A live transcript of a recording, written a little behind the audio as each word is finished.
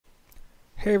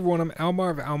Hey everyone, I'm Almar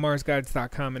of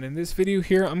almarsguides.com, and in this video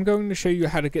here I'm going to show you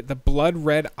how to get the Blood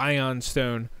Red Ioun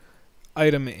Stone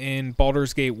item in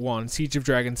Baldur's Gate 1 Siege of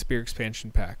Dragonspear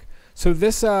expansion pack. So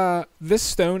this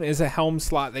stone is a helm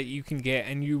slot that you can get,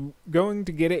 and you're going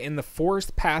to get it in the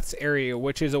Forest Paths area,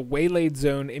 which is a waylaid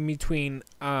zone in between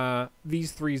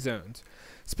these three zones.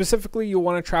 Specifically, you'll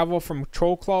want to travel from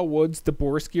Trollclaw Woods to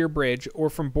Borskir Bridge, or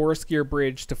from Borskir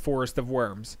Bridge to Forest of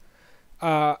Worms.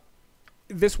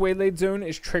 This waylaid zone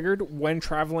is triggered when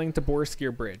traveling to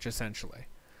Borskir Bridge, essentially.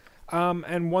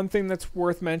 And one thing that's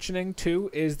worth mentioning, too,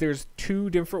 is there's two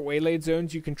different waylaid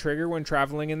zones you can trigger when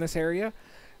traveling in this area.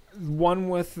 One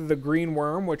with the green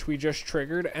worm, which we just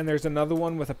triggered, and there's another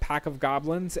one with a pack of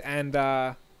goblins and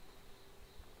a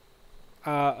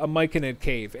Myconid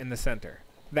cave in the center.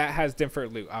 That has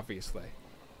different loot, obviously.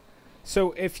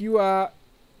 So if you,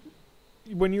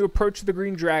 when you approach the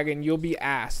green dragon, you'll be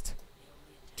asked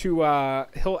to,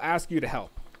 he'll ask you to help.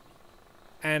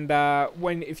 And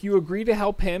if you agree to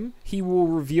help him, he will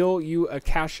reveal you a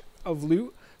cache of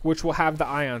loot, which will have the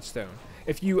Ioun Stone.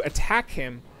 If you attack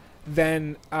him,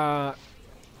 then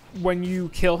when you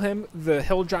kill him, the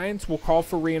hill giants will call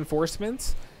for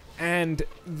reinforcements, and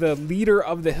the leader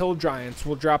of the hill giants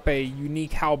will drop a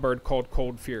unique halberd called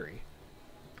Cold Fury.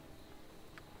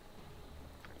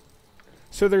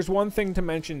 So there's one thing to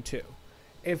mention too.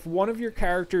 If one of your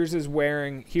characters is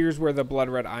wearing, here's where the Blood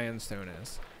Red Ioun Stone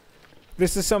is.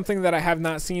 This is something that I have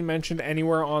not seen mentioned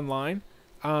anywhere online,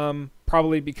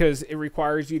 probably because it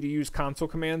requires you to use console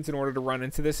commands in order to run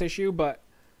into this issue, but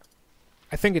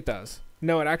I think it does.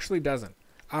 No, it actually doesn't.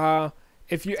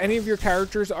 If any of your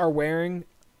characters are wearing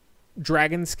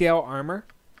dragon scale armor,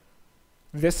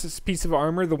 this piece of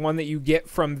armor, the one that you get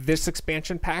from this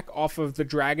expansion pack off of the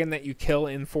dragon that you kill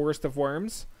in Forest of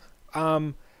Worms,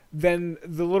 then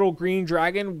the little green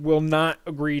dragon will not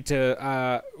agree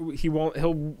to, he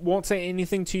won't say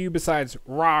anything to you besides,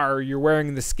 "Rawr, you're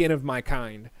wearing the skin of my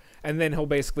kind," and then he'll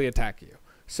basically attack you.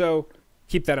 So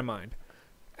keep that in mind.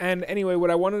 And anyway,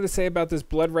 what I wanted to say about this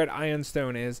Blood Red Ioun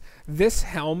Stone is this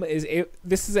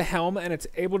is a helm, and it's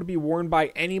able to be worn by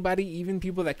anybody, even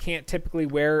people that can't typically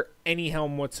wear any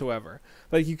helm whatsoever.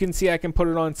 Like you can see, I can put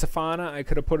it on Safana, I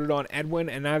could have put it on Edwin,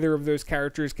 and neither of those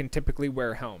characters can typically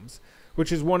wear helms,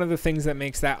 which is one of the things that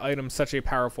makes that item such a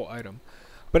powerful item.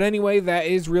 But anyway, that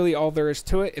is really all there is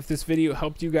to it. If this video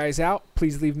helped you guys out,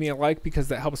 please leave me a like because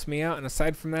that helps me out. And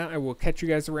aside from that, I will catch you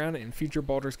guys around in future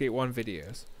Baldur's Gate 1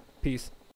 videos. Peace.